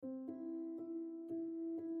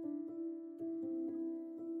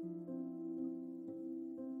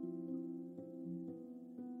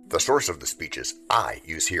The source of the speeches I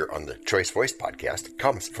use here on the Choice Voice podcast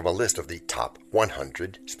comes from a list of the top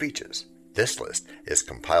 100 speeches. This list is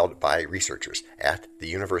compiled by researchers at the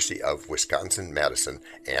University of Wisconsin-Madison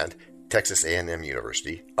and Texas A&M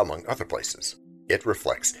University, among other places. It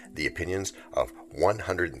reflects the opinions of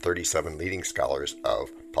 137 leading scholars of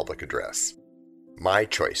public address. My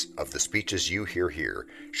choice of the speeches you hear here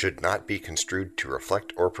should not be construed to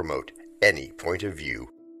reflect or promote any point of view.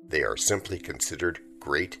 They are simply considered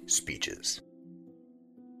great speeches.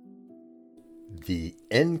 The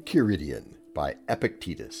Enchiridion by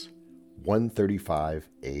Epictetus, 135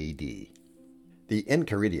 AD. The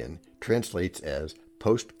Enchiridion translates as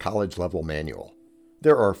post-college level manual.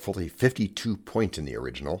 There are fully 52 points in the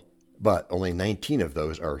original, but only 19 of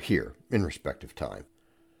those are here in respective time.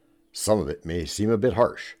 Some of it may seem a bit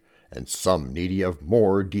harsh, and some needy of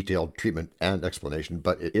more detailed treatment and explanation,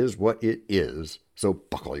 but it is what it is, so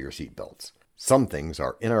buckle your seatbelts. Some things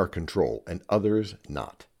are in our control and others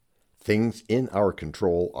not. Things in our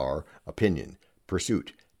control are opinion,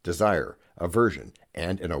 pursuit, desire, aversion,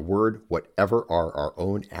 and in a word, whatever are our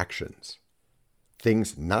own actions.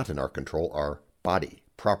 Things not in our control are body,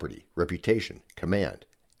 property, reputation, command,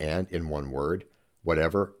 and in one word,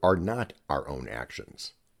 whatever are not our own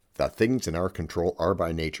actions. The things in our control are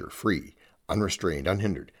by nature free, unrestrained,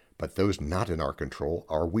 unhindered, but those not in our control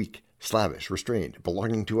are weak, slavish, restrained,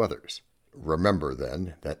 belonging to others. Remember,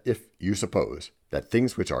 then, that if you suppose that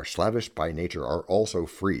things which are slavish by nature are also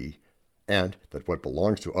free, and that what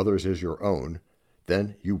belongs to others is your own,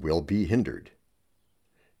 then you will be hindered.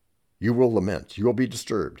 You will lament, you will be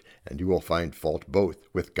disturbed, and you will find fault both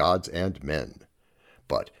with gods and men.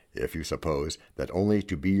 But if you suppose that only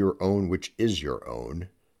to be your own which is your own,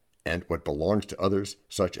 and what belongs to others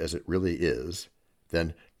such as it really is,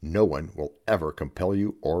 then no one will ever compel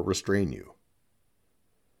you or restrain you.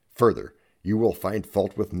 Further, you will find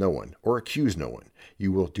fault with no one, or accuse no one.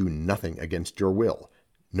 You will do nothing against your will.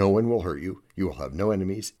 No one will hurt you, you will have no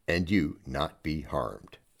enemies, and you not be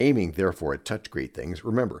harmed. Aiming therefore at such great things,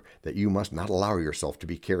 remember that you must not allow yourself to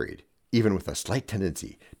be carried, even with a slight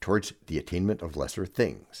tendency, towards the attainment of lesser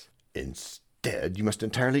things. Instead, you must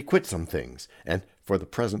entirely quit some things, and for the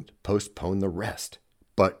present postpone the rest.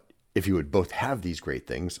 But if you would both have these great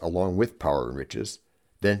things, along with power and riches,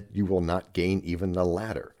 then you will not gain even the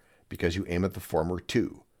latter, because you aim at the former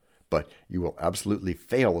too, but you will absolutely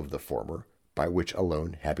fail of the former, by which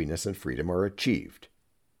alone happiness and freedom are achieved.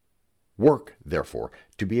 Work, therefore,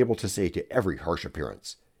 to be able to say to every harsh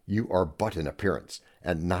appearance, you are but an appearance,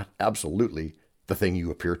 and not absolutely the thing you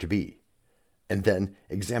appear to be. And then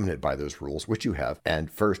examine it by those rules which you have, and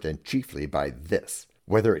first and chiefly by this,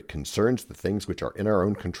 whether it concerns the things which are in our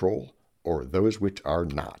own control, or those which are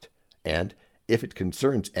not. And if it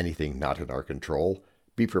concerns anything not in our control,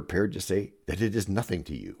 be prepared to say that it is nothing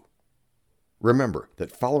to you. Remember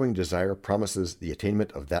that following desire promises the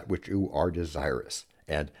attainment of that which you are desirous,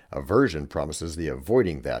 and aversion promises the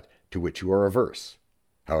avoiding that to which you are averse.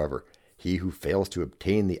 However, he who fails to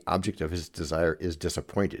obtain the object of his desire is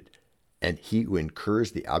disappointed, and he who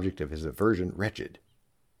incurs the object of his aversion wretched.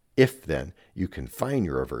 If, then, you confine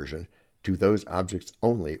your aversion to those objects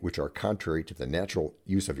only which are contrary to the natural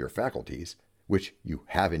use of your faculties, which you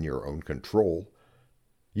have in your own control,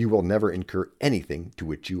 you will never incur anything to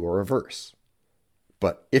which you are averse.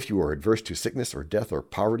 But if you are adverse to sickness or death or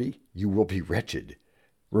poverty, you will be wretched.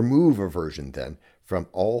 Remove aversion, then, from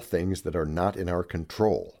all things that are not in our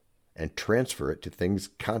control, and transfer it to things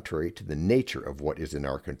contrary to the nature of what is in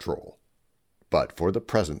our control. But for the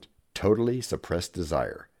present, totally suppress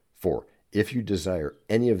desire, for if you desire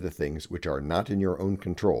any of the things which are not in your own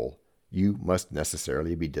control, you must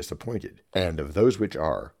necessarily be disappointed. And of those which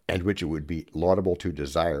are, and which it would be laudable to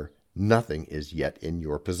desire, nothing is yet in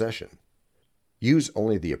your possession. Use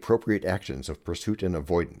only the appropriate actions of pursuit and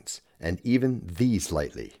avoidance, and even these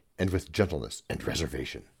lightly, and with gentleness and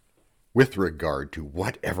reservation. With regard to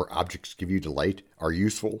whatever objects give you delight, are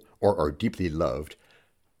useful, or are deeply loved,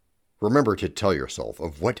 remember to tell yourself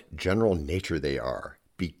of what general nature they are,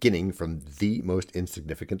 beginning from the most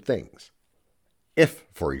insignificant things. If,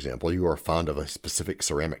 for example, you are fond of a specific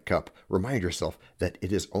ceramic cup, remind yourself that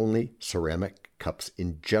it is only ceramic cups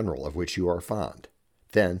in general of which you are fond.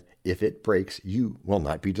 Then, if it breaks, you will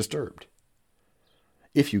not be disturbed.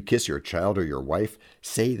 If you kiss your child or your wife,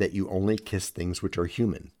 say that you only kiss things which are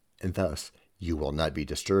human, and thus you will not be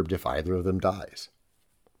disturbed if either of them dies.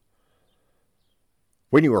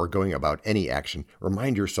 When you are going about any action,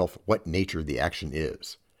 remind yourself what nature the action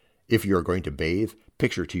is. If you are going to bathe,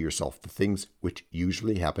 picture to yourself the things which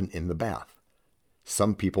usually happen in the bath.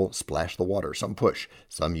 Some people splash the water, some push,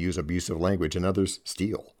 some use abusive language, and others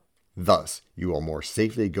steal. Thus, you will more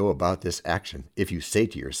safely go about this action if you say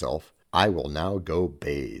to yourself, I will now go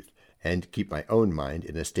bathe, and keep my own mind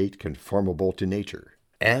in a state conformable to nature.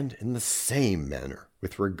 And in the same manner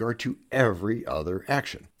with regard to every other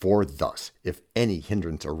action. For thus, if any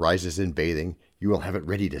hindrance arises in bathing, you will have it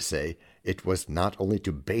ready to say, it was not only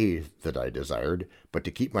to bathe that I desired, but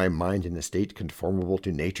to keep my mind in a state conformable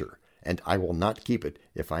to nature, and I will not keep it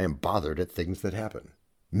if I am bothered at things that happen.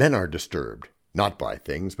 Men are disturbed, not by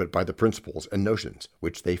things, but by the principles and notions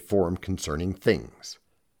which they form concerning things.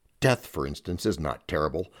 Death, for instance, is not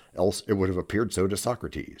terrible, else it would have appeared so to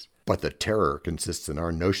Socrates. But the terror consists in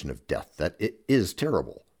our notion of death, that it is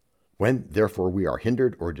terrible. When, therefore, we are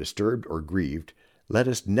hindered or disturbed or grieved, let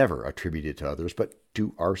us never attribute it to others, but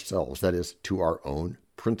to ourselves, that is, to our own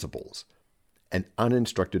principles. An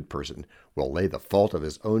uninstructed person will lay the fault of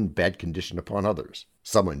his own bad condition upon others.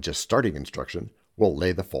 Someone just starting instruction will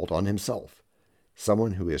lay the fault on himself.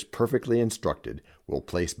 Someone who is perfectly instructed will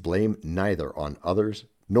place blame neither on others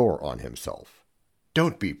nor on himself.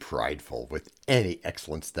 Don't be prideful with any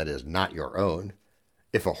excellence that is not your own.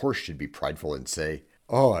 If a horse should be prideful and say,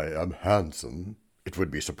 I am handsome, it would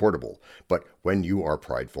be supportable. But when you are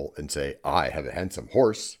prideful and say, I have a handsome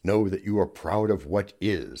horse, know that you are proud of what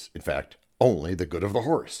is, in fact, only the good of the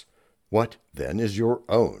horse. What, then, is your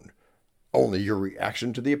own? Only your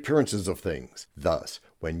reaction to the appearances of things. Thus,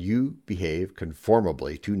 when you behave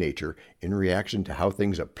conformably to nature in reaction to how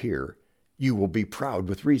things appear, you will be proud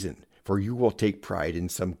with reason, for you will take pride in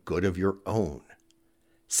some good of your own.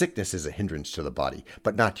 Sickness is a hindrance to the body,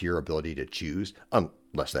 but not to your ability to choose,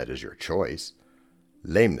 unless that is your choice.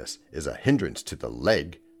 Lameness is a hindrance to the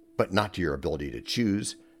leg, but not to your ability to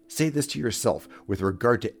choose. Say this to yourself with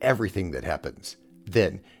regard to everything that happens.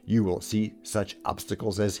 Then you will see such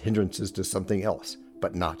obstacles as hindrances to something else,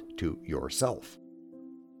 but not to yourself.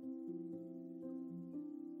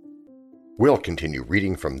 We'll continue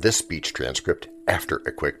reading from this speech transcript after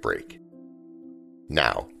a quick break.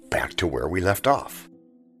 Now, back to where we left off.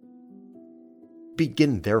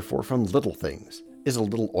 Begin therefore from little things. Is a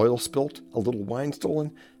little oil spilt, a little wine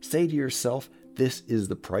stolen? Say to yourself, this is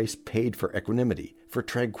the price paid for equanimity, for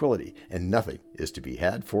tranquility, and nothing is to be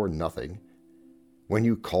had for nothing. When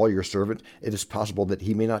you call your servant, it is possible that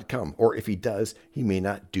he may not come, or if he does, he may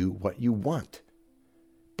not do what you want.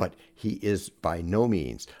 But he is by no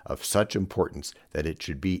means of such importance that it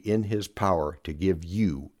should be in his power to give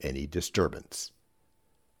you any disturbance.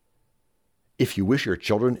 If you wish your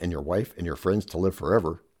children and your wife and your friends to live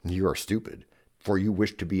forever, you are stupid, for you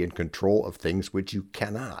wish to be in control of things which you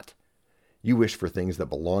cannot. You wish for things that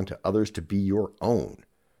belong to others to be your own.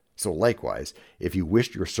 So likewise, if you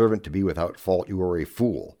wished your servant to be without fault, you are a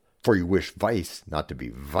fool, for you wish vice not to be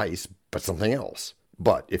vice, but something else.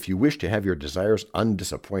 But if you wish to have your desires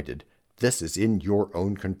undisappointed, this is in your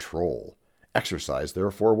own control. Exercise,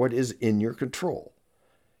 therefore, what is in your control.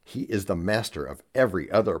 He is the master of every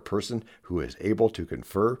other person who is able to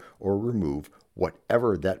confer or remove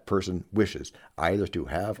whatever that person wishes, either to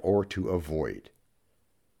have or to avoid.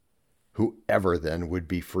 Whoever then would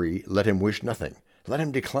be free, let him wish nothing, let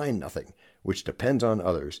him decline nothing, which depends on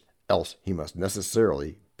others, else he must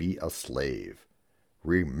necessarily be a slave.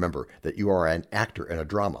 Remember that you are an actor in a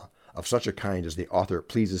drama, of such a kind as the author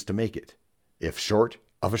pleases to make it. If short,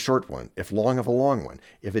 of a short one, if long, of a long one.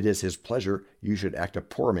 If it is his pleasure, you should act a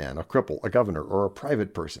poor man, a cripple, a governor, or a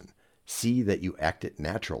private person. See that you act it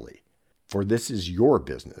naturally. For this is your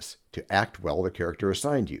business, to act well the character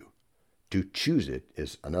assigned you. To choose it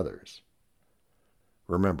is another's.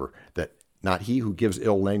 Remember that not he who gives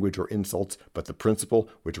ill language or insults, but the principle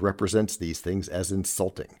which represents these things as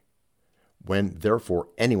insulting. When, therefore,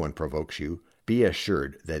 anyone provokes you, be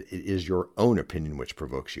assured that it is your own opinion which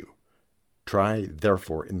provokes you. Try,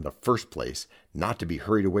 therefore, in the first place, not to be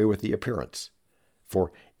hurried away with the appearance.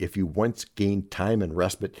 For if you once gain time and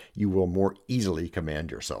respite, you will more easily command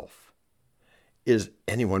yourself. Is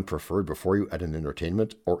anyone preferred before you at an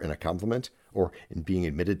entertainment, or in a compliment, or in being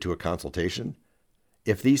admitted to a consultation?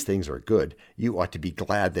 If these things are good, you ought to be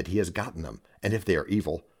glad that he has gotten them, and if they are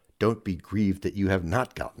evil, don't be grieved that you have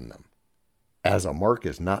not gotten them. As a mark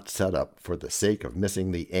is not set up for the sake of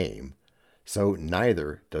missing the aim, so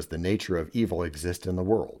neither does the nature of evil exist in the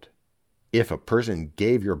world. If a person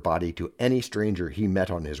gave your body to any stranger he met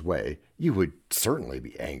on his way, you would certainly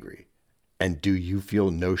be angry. And do you feel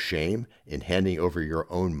no shame in handing over your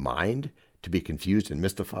own mind to be confused and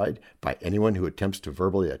mystified by anyone who attempts to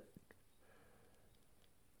verbally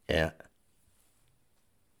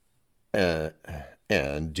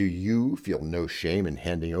And do you feel no shame in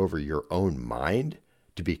handing over your own mind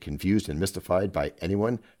to be confused and mystified by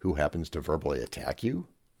anyone who happens to verbally attack you?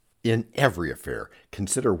 In every affair,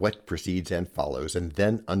 consider what precedes and follows, and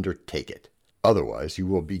then undertake it. Otherwise, you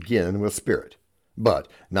will begin with spirit. But,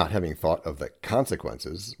 not having thought of the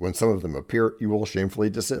consequences, when some of them appear, you will shamefully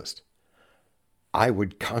desist. I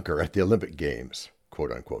would conquer at the Olympic Games,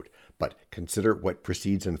 quote unquote, but consider what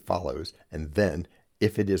precedes and follows, and then,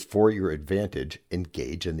 if it is for your advantage,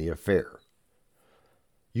 engage in the affair.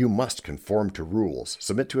 You must conform to rules,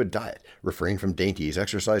 submit to a diet, refrain from dainties,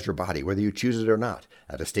 exercise your body, whether you choose it or not,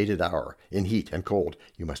 at a stated hour, in heat and cold.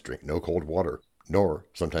 You must drink no cold water, nor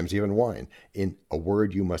sometimes even wine. In a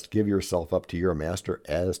word, you must give yourself up to your master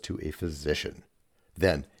as to a physician.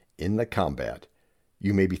 Then, in the combat,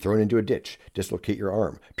 you may be thrown into a ditch, dislocate your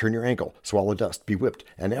arm, turn your ankle, swallow dust, be whipped,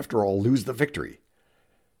 and after all, lose the victory.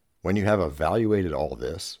 When you have evaluated all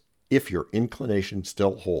this, if your inclination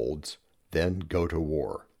still holds, then go to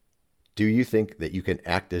war. Do you think that you can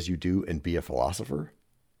act as you do and be a philosopher?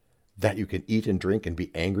 That you can eat and drink and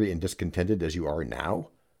be angry and discontented as you are now?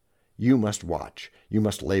 You must watch, you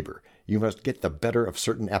must labor, you must get the better of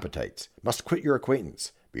certain appetites, must quit your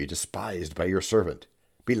acquaintance, be despised by your servant,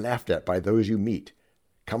 be laughed at by those you meet,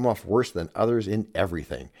 come off worse than others in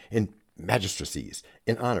everything, in magistracies,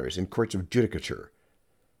 in honors, in courts of judicature.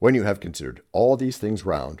 When you have considered all these things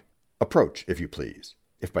round, approach, if you please,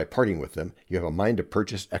 if by parting with them you have a mind to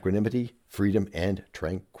purchase equanimity, freedom, and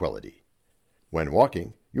tranquillity. When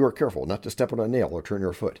walking, you are careful not to step on a nail or turn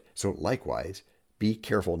your foot, so likewise be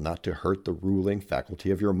careful not to hurt the ruling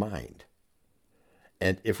faculty of your mind.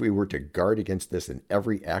 And if we were to guard against this in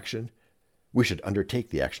every action, we should undertake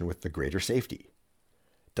the action with the greater safety.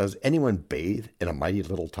 Does anyone bathe in a mighty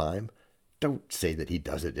little time? Don't say that he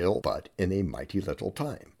does it ill, but in a mighty little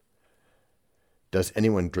time. Does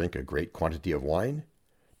anyone drink a great quantity of wine?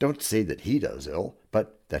 Don't say that he does ill,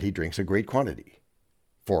 but that he drinks a great quantity.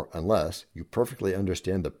 For unless you perfectly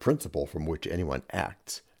understand the principle from which anyone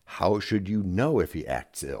acts, how should you know if he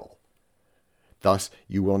acts ill? Thus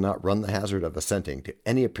you will not run the hazard of assenting to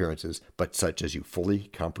any appearances but such as you fully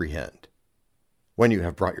comprehend. When you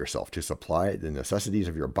have brought yourself to supply the necessities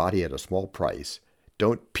of your body at a small price,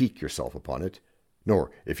 don't pique yourself upon it,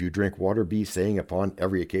 nor, if you drink water, be saying upon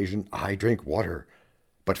every occasion, I drink water.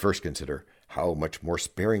 But first consider how much more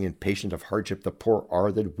sparing and patient of hardship the poor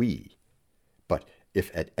are than we. But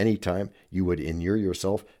if at any time you would inure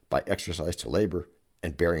yourself by exercise to labor,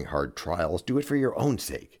 and bearing hard trials, do it for your own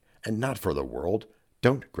sake, and not for the world.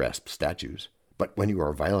 Don't grasp statues, but when you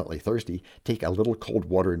are violently thirsty, take a little cold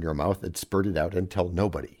water in your mouth and spurt it out and tell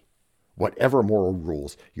nobody. Whatever moral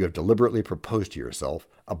rules you have deliberately proposed to yourself,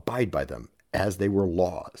 abide by them as they were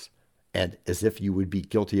laws, and as if you would be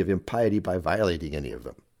guilty of impiety by violating any of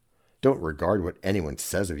them. Don't regard what anyone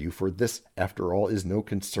says of you, for this, after all, is no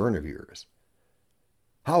concern of yours.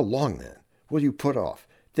 How long, then, will you put off,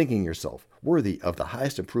 thinking yourself worthy of the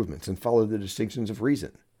highest improvements, and follow the distinctions of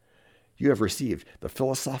reason? You have received the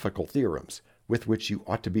philosophical theorems with which you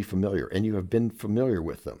ought to be familiar, and you have been familiar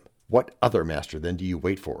with them. What other master, then, do you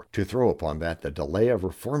wait for, to throw upon that the delay of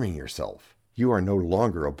reforming yourself? You are no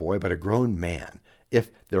longer a boy, but a grown man. If,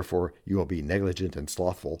 therefore, you will be negligent and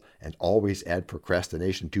slothful, and always add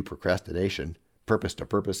procrastination to procrastination, purpose to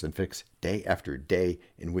purpose, and fix day after day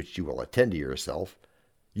in which you will attend to yourself,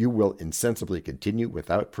 you will insensibly continue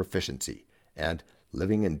without proficiency, and,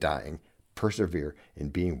 living and dying, persevere in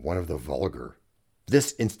being one of the vulgar.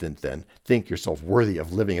 This instant, then, think yourself worthy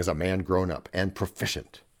of living as a man grown up and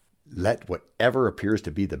proficient. Let whatever appears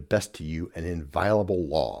to be the best to you an inviolable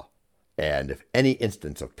law. And if any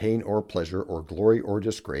instance of pain or pleasure or glory or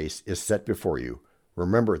disgrace is set before you,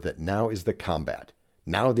 remember that now is the combat.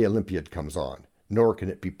 Now the Olympiad comes on, nor can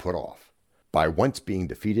it be put off. By once being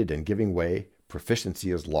defeated and giving way,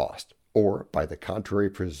 proficiency is lost, or by the contrary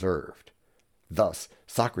preserved. Thus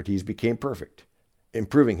Socrates became perfect,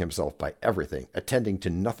 improving himself by everything, attending to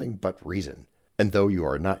nothing but reason. And though you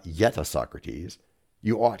are not yet a Socrates,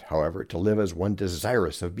 you ought, however, to live as one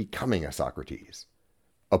desirous of becoming a Socrates.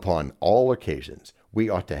 Upon all occasions, we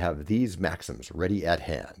ought to have these maxims ready at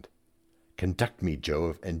hand. Conduct me,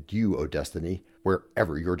 Jove, and you, O destiny,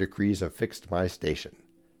 wherever your decrees have fixed my station.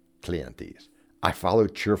 Cleanthes. I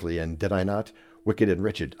followed cheerfully, and did I not? Wicked and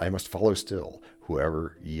wretched, I must follow still.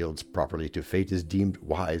 Whoever yields properly to fate is deemed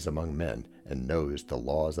wise among men, and knows the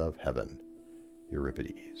laws of heaven.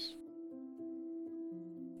 Euripides.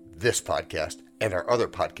 This podcast and our other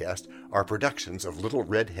podcast are productions of Little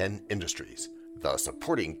Red Hen Industries. The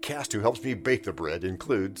supporting cast who helps me bake the bread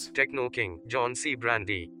includes Techno King, John C.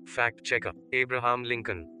 Brandy, Fact Checker, Abraham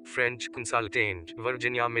Lincoln, French Consultant,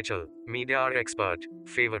 Virginia Mitchell, Media Expert,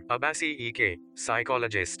 Favor, Abasi E.K.,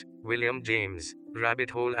 Psychologist, William James, Rabbit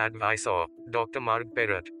Hole Advisor, Dr. Mark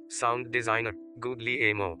Perrott, Sound Designer, Goodly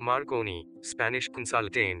Amo, Marconi, Spanish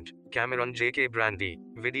Consultant, Cameron J.K. Brandy,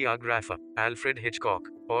 Videographer, Alfred Hitchcock,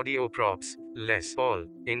 Audio Props, Les Paul,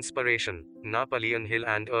 Inspiration, Napoleon Hill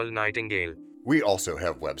and Earl Nightingale. We also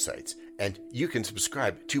have websites, and you can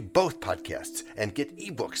subscribe to both podcasts and get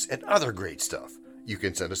ebooks and other great stuff. You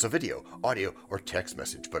can send us a video, audio, or text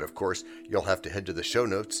message, but of course, you'll have to head to the show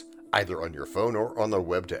notes, either on your phone or on the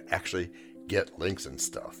web, to actually get links and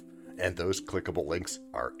stuff. And those clickable links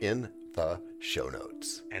are in the show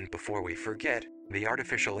notes. And before we forget, the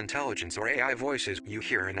artificial intelligence or AI voices you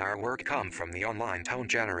hear in our work come from the online tone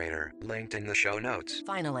generator, linked in the show notes.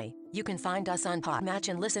 Finally, you can find us on Podmatch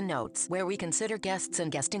and Listen Notes, where we consider guests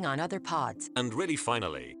and guesting on other pods. And really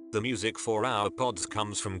finally, the music for our pods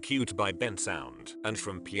comes from Cute by Ben Sound, and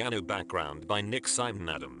from Piano Background by Nick Simon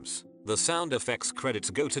Adams. The sound effects credits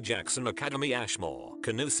go to Jackson Academy Ashmore,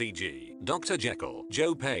 Canoe CG, Dr. Jekyll,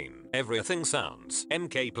 Joe Payne, Everything Sounds,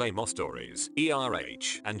 MK Play More Stories,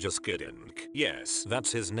 ERH, and Just Kidding. Yes,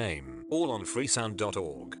 that's his name. All on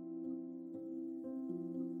freesound.org.